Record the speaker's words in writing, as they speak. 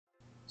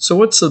So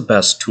what's the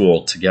best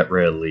tool to get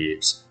rid of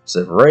leaves? Is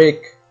it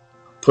rake,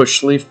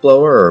 push leaf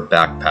blower, or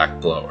backpack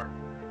blower?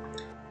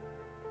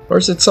 Or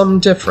is it something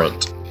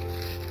different?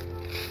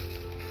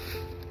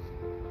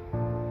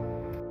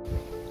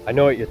 I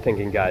know what you're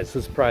thinking, guys.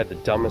 This is probably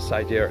the dumbest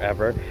idea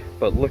ever,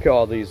 but look at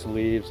all these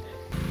leaves.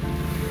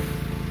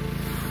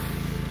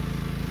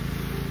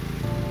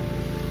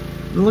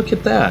 And look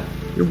at that.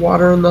 You're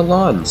watering the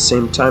lawn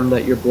same time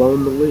that you're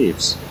blowing the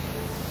leaves.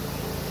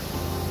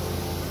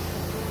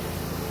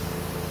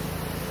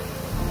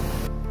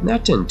 And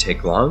that didn't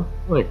take long,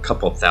 only a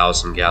couple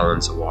thousand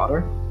gallons of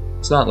water.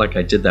 It's not like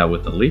I did that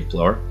with the leaf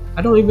blower.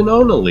 I don't even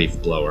own a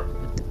leaf blower.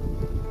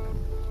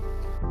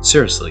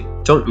 Seriously,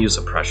 don't use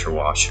a pressure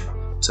washer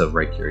to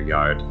rake your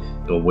yard.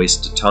 It'll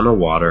waste a ton of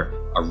water.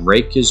 A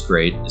rake is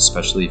great,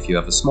 especially if you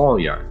have a small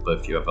yard, but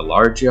if you have a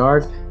large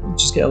yard, you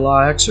just get a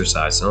lot of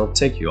exercise and it'll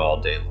take you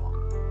all day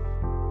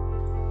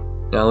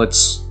long. Now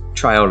let's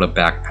try out a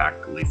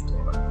backpack leaf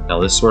blower. Now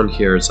this one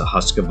here is a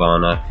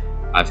Husqvarna.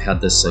 I've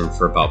had this thing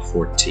for about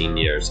 14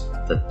 years.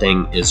 The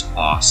thing is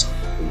awesome.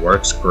 It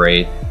works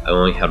great. I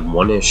only had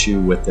one issue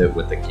with it,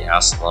 with the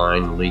gas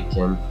line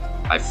leaking.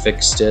 I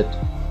fixed it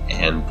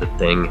and the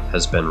thing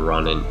has been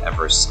running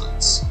ever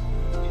since.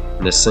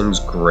 And this thing's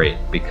great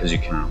because you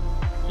can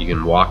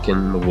walk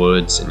in the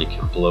woods and you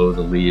can blow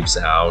the leaves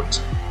out.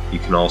 You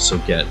can also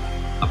get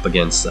up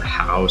against the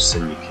house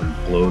and you can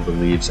blow the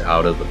leaves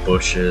out of the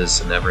bushes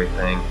and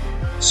everything.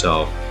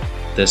 So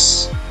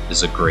this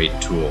is a great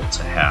tool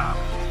to have.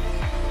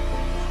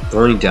 The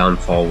only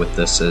downfall with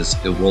this is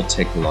it will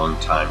take a long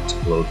time to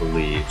blow the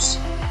leaves.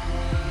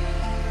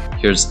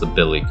 Here's the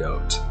billy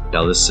goat.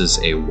 Now this is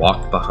a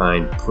walk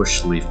behind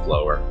push leaf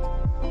blower.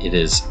 It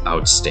is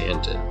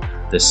outstanding.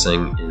 This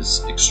thing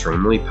is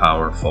extremely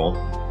powerful.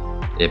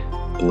 It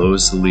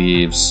blows the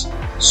leaves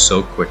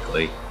so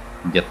quickly. You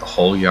can get the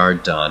whole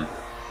yard done.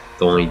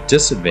 The only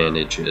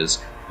disadvantage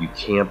is you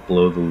can't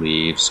blow the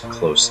leaves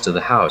close to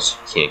the house.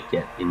 You can't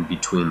get in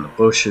between the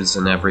bushes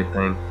and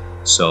everything.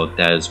 So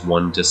that is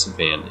one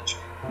disadvantage.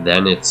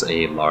 Then it's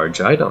a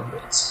large item.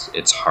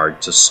 It's hard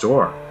to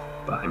store.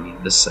 But I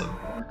mean, this thing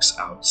works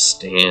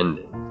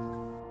outstanding.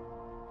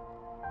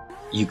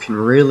 You can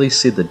really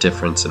see the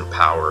difference in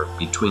power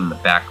between the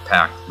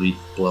backpack leaf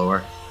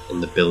blower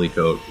and the billy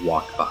goat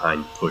walk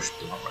behind push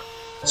blower.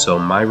 So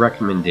my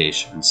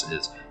recommendations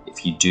is,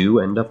 if you do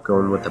end up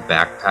going with a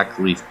backpack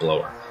leaf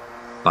blower,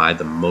 buy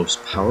the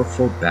most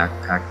powerful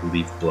backpack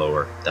leaf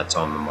blower that's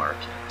on the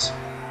market.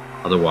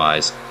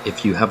 Otherwise,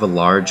 if you have a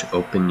large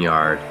open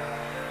yard,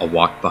 a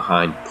walk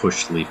behind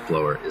push leaf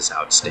blower is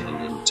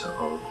outstanding to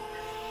own.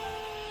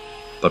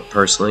 But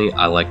personally,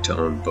 I like to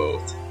own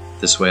both.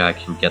 This way I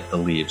can get the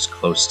leaves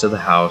close to the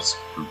house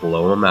and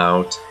blow them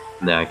out,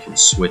 and then I can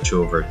switch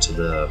over to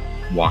the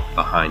walk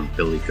behind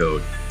billy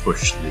goat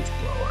push leaf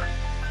blower.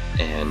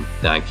 And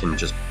then I can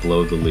just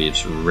blow the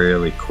leaves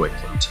really quick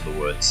into the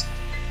woods.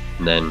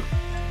 And then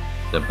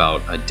in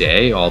about a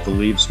day, all the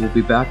leaves will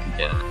be back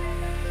again.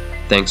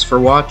 Thanks for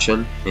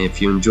watching, and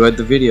if you enjoyed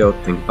the video,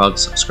 think about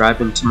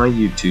subscribing to my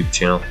YouTube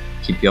channel,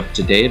 keep you up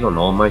to date on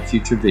all my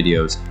future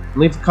videos, and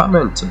leave a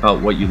comment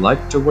about what you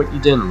liked or what you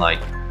didn't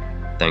like.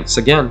 Thanks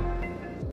again.